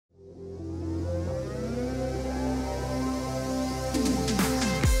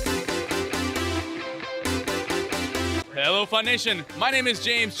Hello, Fun Nation. My name is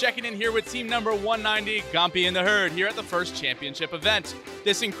James, checking in here with team number 190, Gompei in the Herd, here at the first championship event.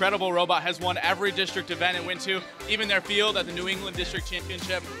 This incredible robot has won every district event it went to, even their field at the New England District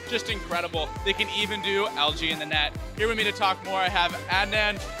Championship. Just incredible. They can even do Algae in the net. Here with me to talk more, I have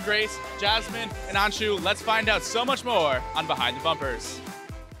Adnan, Grace, Jasmine, and Anshu. Let's find out so much more on Behind the Bumpers.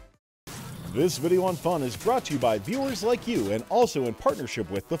 This video on fun is brought to you by viewers like you and also in partnership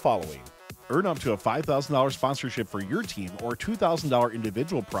with the following. Earn up to a $5,000 sponsorship for your team or a $2,000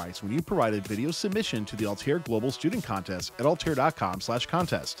 individual prize when you provide a video submission to the Altair Global Student Contest at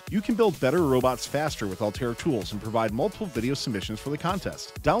altair.com/contest. You can build better robots faster with Altair tools and provide multiple video submissions for the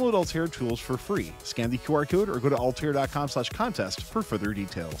contest. Download Altair tools for free. Scan the QR code or go to altair.com/contest for further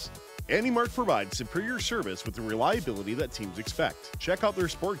details. AndyMark provides superior service with the reliability that teams expect. Check out their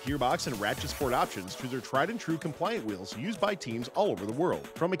sport gearbox and ratchet sport options to their tried and true compliant wheels used by teams all over the world.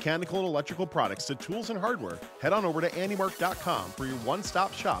 From mechanical and electrical products to tools and hardware, head on over to andymark.com for your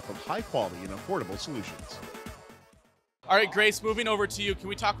one-stop shop of high quality and affordable solutions. All right, Grace, moving over to you. Can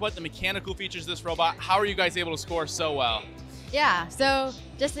we talk about the mechanical features of this robot? How are you guys able to score so well? Yeah, so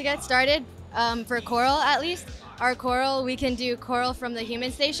just to get started, for coral at least, our coral, we can do coral from the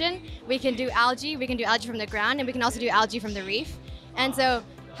human station, we can do algae from the ground, and we can also do algae from the reef. And so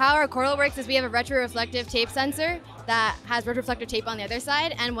how our coral works is we have a retroreflective tape sensor that has retroreflective tape on the other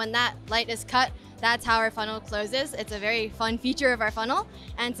side, and when that light is cut, that's how our funnel closes. It's a very fun feature of our funnel.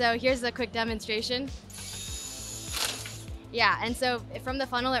 And so here's a quick demonstration. Yeah, and so from the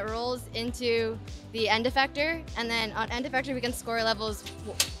funnel it rolls into the end effector, and then on end effector we can score levels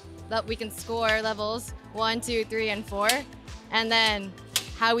 1, 2, 3, and 4. And then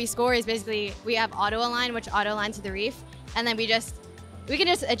how we score is basically we have auto align, which auto aligns to the reef, and then we can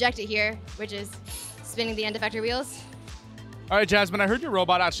just eject it here, which is spinning the end effector wheels. All right, Jasmine, I heard your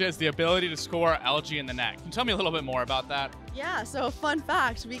robot actually has the ability to score algae in the net. Can you tell me a little bit more about that? Yeah, so fun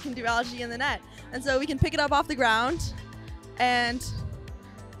fact, we can do algae in the net. And so we can pick it up off the ground and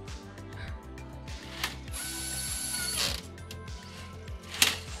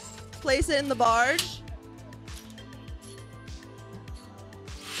place it in the barge.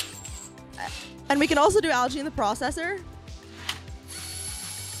 And we can also do algae in the processor.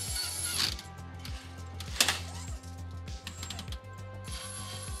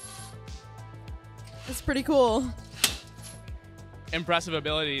 It's pretty cool. Impressive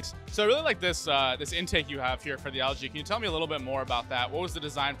abilities. So I really like this this intake you have here for the algae. Can you tell me a little bit more about that? What was the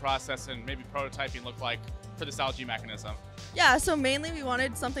design process and maybe prototyping look like for this algae mechanism? Yeah, so mainly we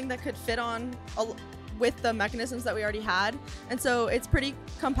wanted something that could fit on with the mechanisms that we already had. And so it's pretty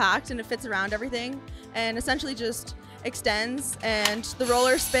compact and it fits around everything and essentially just extends and the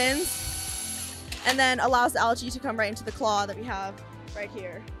roller spins and then allows the algae to come right into the claw that we have right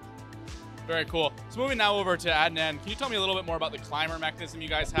here. Very cool. So moving now over to Adnan, can you tell me a little bit more about the climber mechanism you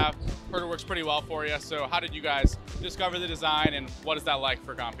guys have? Heard it works pretty well for you. So how did you guys discover the design and what is that like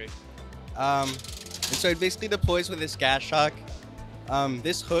for Gompei? So it basically deploys with this gas shock.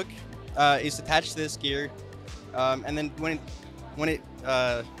 This hook is attached to this gear, and then when it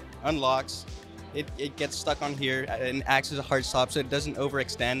unlocks, it gets stuck on here and acts as a hard stop so it doesn't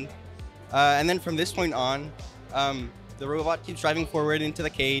overextend. And then from this point on, the robot keeps driving forward into the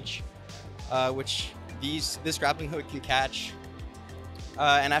cage, which this grappling hook can catch.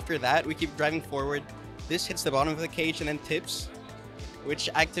 And after that, we keep driving forward. This hits the bottom of the cage and then tips, which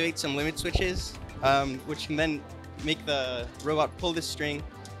activates some limit switches, which can then make the robot pull this string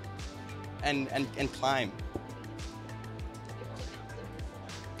and climb.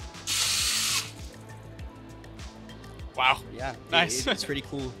 Wow. Yeah, nice. It's pretty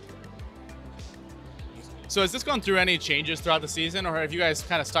cool. So has this gone through any changes throughout the season, or have you guys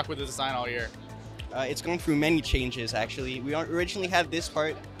kind of stuck with the design all year? It's gone through many changes, actually. We originally had this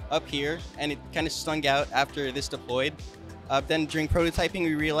part up here, and it kind of stung out after this deployed. Then during prototyping,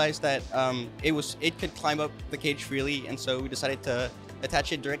 we realized that it could climb up the cage freely, and so we decided to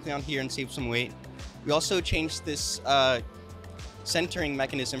attach it directly on here and save some weight. We also changed this centering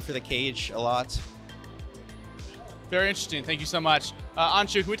mechanism for the cage a lot. Very interesting. Thank you so much.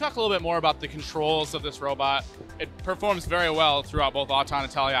 Anshu, can we talk a little bit more about the controls of this robot? It performs very well throughout both Auton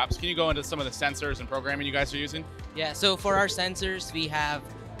and teleops. Can you go into some of the sensors and programming you guys are using? Yeah, so for our sensors, we have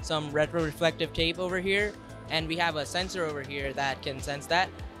some retroreflective tape over here, and we have a sensor over here that can sense that.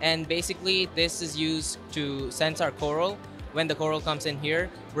 And basically, this is used to sense our coral. When the coral comes in here,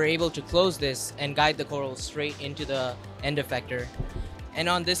 we're able to close this and guide the coral straight into the end effector. And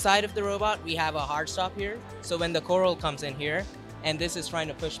on this side of the robot, we have a hard stop here. So when the coral comes in here, and this is trying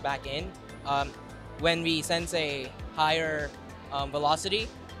to push back in, when we sense a higher velocity,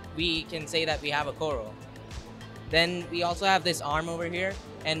 we can say that we have a coral. Then we also have this arm over here,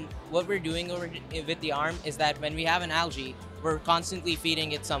 and what we're doing with the arm is that when we have an algae, we're constantly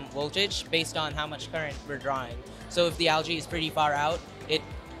feeding it some voltage based on how much current we're drawing. So if the algae is pretty far out,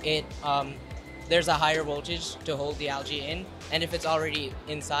 there's a higher voltage to hold the algae in, and if it's already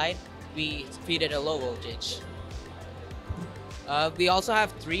inside, we feed it a low voltage. We also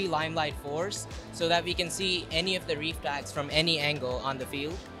have 3 limelight 4s so that we can see any of the reef tags from any angle on the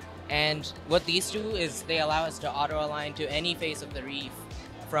field. And what these do is they allow us to auto-align to any face of the reef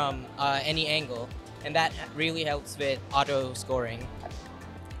from any angle, and that really helps with auto-scoring.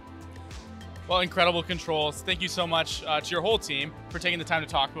 Well, incredible controls. Thank you so much to your whole team for taking the time to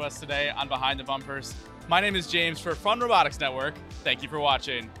talk to us today on Behind the Bumpers. My name is James for Fun Robotics Network. Thank you for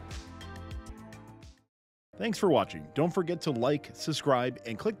watching. Thanks for watching. Don't forget to like, subscribe,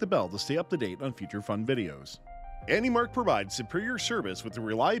 and click the bell to stay up to date on future fun videos. AndyMark provides superior service with the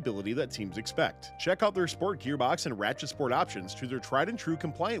reliability that teams expect. Check out their sport gearbox and ratchet sport options to their tried and true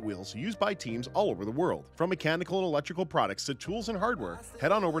compliant wheels used by teams all over the world. From mechanical and electrical products to tools and hardware,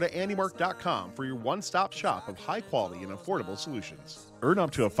 head on over to andymark.com for your one-stop shop of high quality and affordable solutions. Earn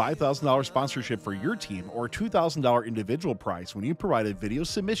up to a $5,000 sponsorship for your team or a $2,000 individual prize when you provide a video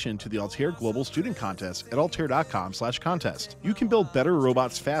submission to the Altair Global Student Contest at altair.com/contest. You can build better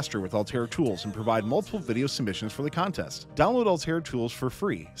robots faster with Altair tools and provide multiple video submissions for the contest. Download Altair tools for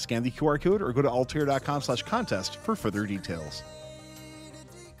free, scan the QR code, or go to altair.com/contest for further details.